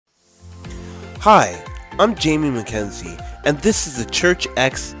Hi, I'm Jamie McKenzie, and this is the Church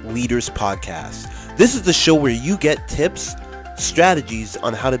X Leaders Podcast. This is the show where you get tips, strategies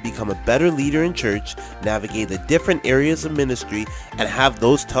on how to become a better leader in church, navigate the different areas of ministry, and have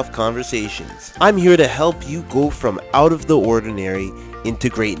those tough conversations. I'm here to help you go from out of the ordinary into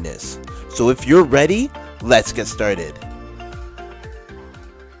greatness. So if you're ready, let's get started.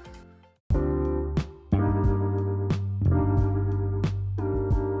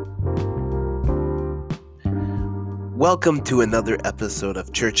 Welcome to another episode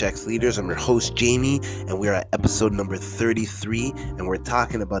of Church X Leaders. I'm your host, Jamie, and we're at episode number 33, and we're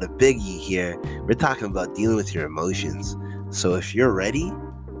talking about a biggie here. We're talking about dealing with your emotions. So if you're ready,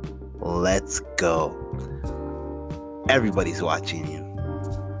 let's go. Everybody's watching you.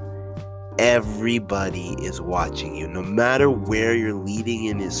 Everybody is watching you. No matter where you're leading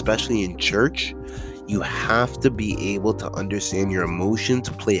in, especially in church, you have to be able to understand your emotions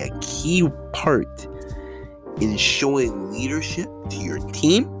play a key part in showing leadership to your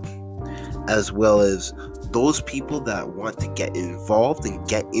team, as well as those people that want to get involved and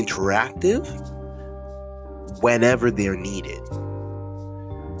get interactive whenever they're needed.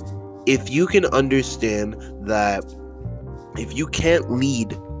 If you can understand that if you can't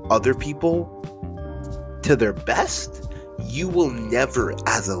lead other people to their best, you will never,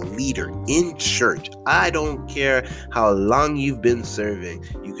 as a leader in church, I don't care how long you've been serving,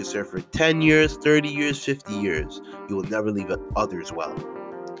 you can serve for 10 years, 30 years, 50 years, you will never leave others well.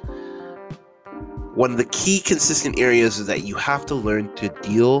 One of the key consistent areas is that you have to learn to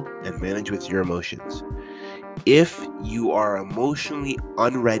deal and manage with your emotions. If you are emotionally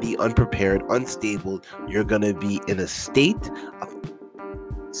unready, unprepared, unstable, you're going to be in a state of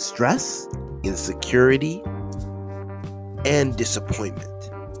stress, insecurity, and disappointment.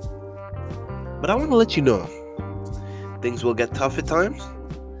 But I want to let you know, things will get tough at times,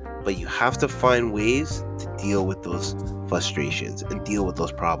 but you have to find ways to deal with those frustrations and deal with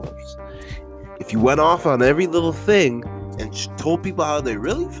those problems. If you went off on every little thing and told people how they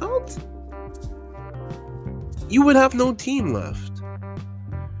really felt, you would have no team left.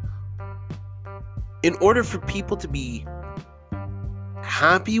 In order for people to be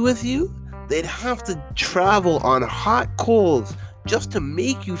happy with you, they'd have to travel on hot coals just to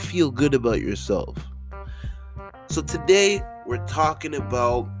make you feel good about yourself. So today, we're talking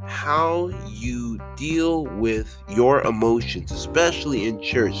about how you deal with your emotions, especially in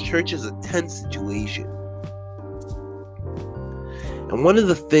church. Church is a tense situation. And one of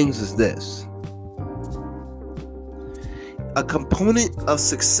the things is this. A component of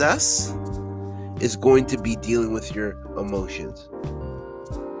success is going to be dealing with your emotions.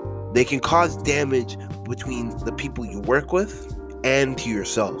 They can cause damage between the people you work with and to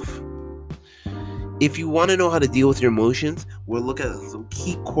yourself. If you want to know how to deal with your emotions, we'll look at some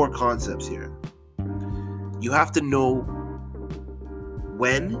key core concepts here. You have to know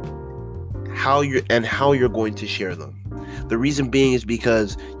when, how you're going to share them. The reason being is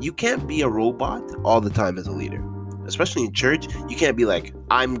because you can't be a robot all the time as a leader. Especially in church, you can't be like,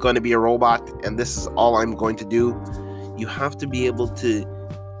 I'm going to be a robot and this is all I'm going to do. You have to be able to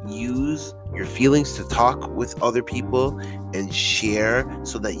use your feelings to talk with other people and share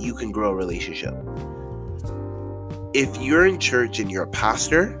so that you can grow a relationship. If you're in church and you're a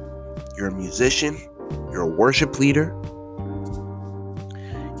pastor, you're a musician, you're a worship leader,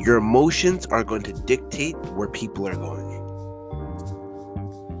 your emotions are going to dictate where people are going.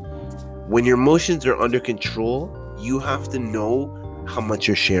 When your emotions are under control, you have to know how much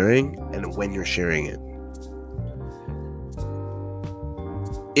you're sharing and when you're sharing it.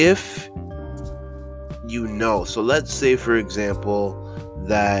 If you know, so let's say for example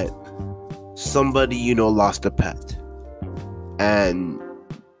that somebody lost a pet and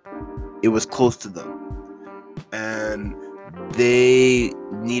it was close to them and they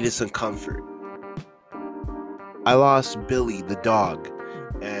needed some comfort. I lost Billy the dog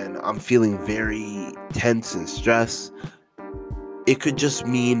and I'm feeling very tense and stressed. It could just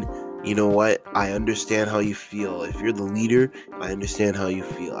mean, you know what? I understand how you feel. If you're the leader, I understand how you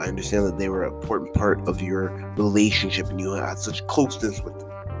feel. I understand that they were an important part of your relationship and you had such closeness with them.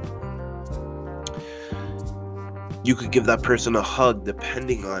 You could give that person a hug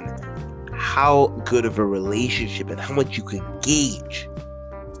depending on how good of a relationship and how much you could gauge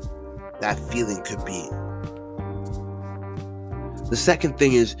that feeling could be. The second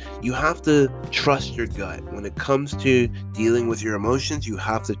thing is you have to trust your gut. When it comes to dealing with your emotions, you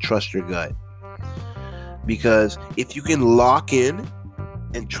have to trust your gut. Because if you can lock in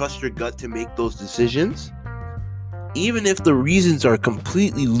and trust your gut to make those decisions, even if the reasons are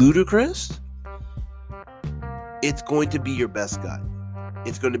completely ludicrous, it's going to be your best gut.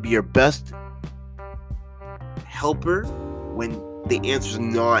 It's going to be your best helper when the answer's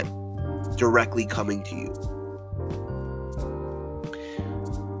not directly coming to you.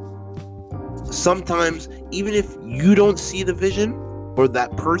 Sometimes, even if you don't see the vision, or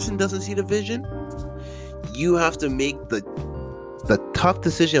that person doesn't see the vision, you have to make the tough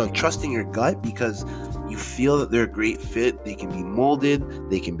decision on trusting your gut, because you feel that they're a great fit. They can be molded.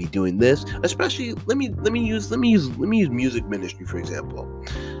 They can be doing this. Especially, let me use music ministry for example.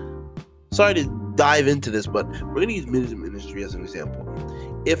 Sorry to dive into this, but we're gonna use music ministry as an example.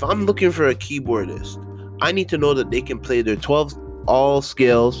 If I'm looking for a keyboardist, I need to know that they can play their 12 all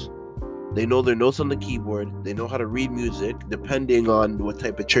scales. They know their notes on the keyboard. They know how to read music, depending on what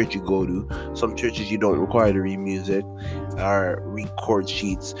type of church you go to. Some churches you don't require to read music or read chord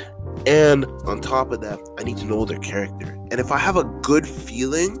sheets. And on top of that, I need to know their character. And if I have a good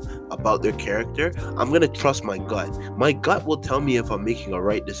feeling about their character, I'm going to trust my gut. My gut will tell me if I'm making a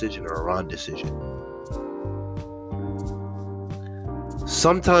right decision or a wrong decision.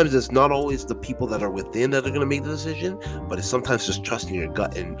 Sometimes it's not always the people that are within that are going to make the decision, but it's sometimes just trusting your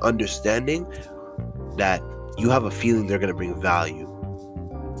gut and understanding that you have a feeling they're going to bring value.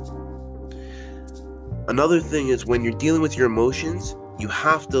 Another thing is, when you're dealing with your emotions, you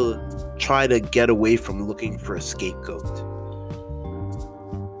have to try to get away from looking for a scapegoat.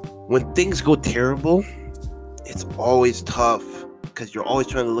 When things go terrible, it's always tough because you're always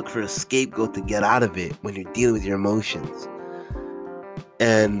trying to look for a scapegoat to get out of it when you're dealing with your emotions.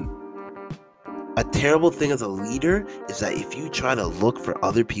 And a terrible thing as a leader is that if you try to look for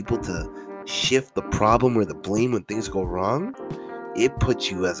other people to shift the problem or the blame when things go wrong, it puts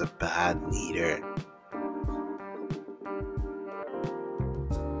you as a bad leader.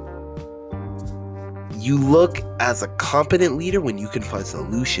 You look as a competent leader when you can find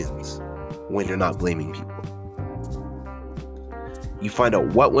solutions, when you're not blaming people. You find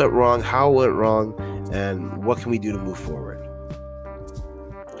out what went wrong, how it went wrong, and what can we do to move forward.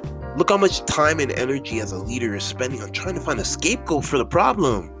 Look how much time and energy as a leader you're spending on trying to find a scapegoat for the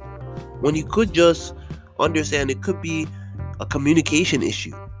problem, when you could just understand it could be a communication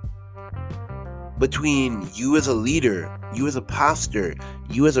issue between you as a leader, you as a pastor,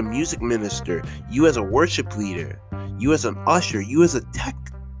 you as a music minister, you as a worship leader, you as an usher, you as a tech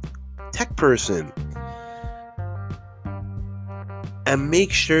person. And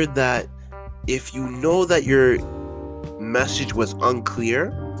make sure that if you know that your message was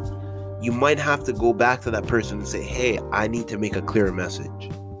unclear, you might have to go back to that person and say, hey, I need to make a clearer message.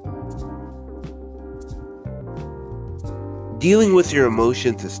 Dealing with your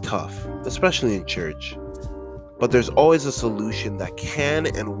emotions is tough, especially in church. But there's always a solution that can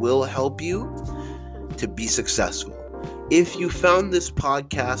and will help you to be successful. If you found this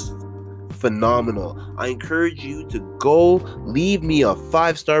podcast phenomenal, I encourage you to go leave me a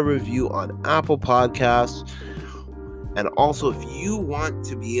 5-star review on Apple Podcasts. And also, if you want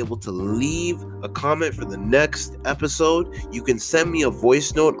to be able to leave a comment for the next episode, you can send me a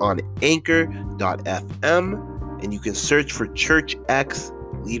voice note on anchor.fm, and you can search for Church X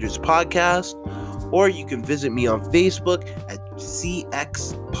Leaders Podcast, or you can visit me on Facebook at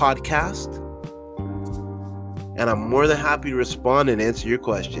CX Podcast, and I'm more than happy to respond and answer your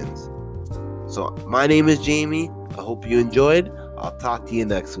questions. So my name is Jamie. I hope you enjoyed. I'll talk to you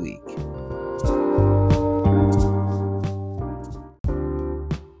next week.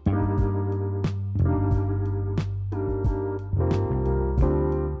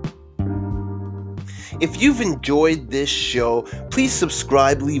 If you've enjoyed this show, please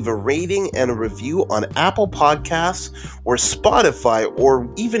subscribe, leave a rating and a review on Apple Podcasts or Spotify, or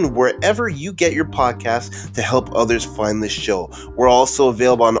even wherever you get your podcasts, to help others find this show. We're also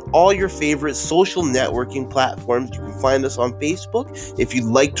available on all your favorite social networking platforms. You can find us on Facebook if you'd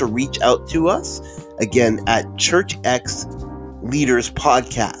like to reach out to us. Again, at Church X Leaders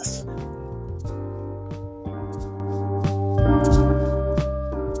Podcast.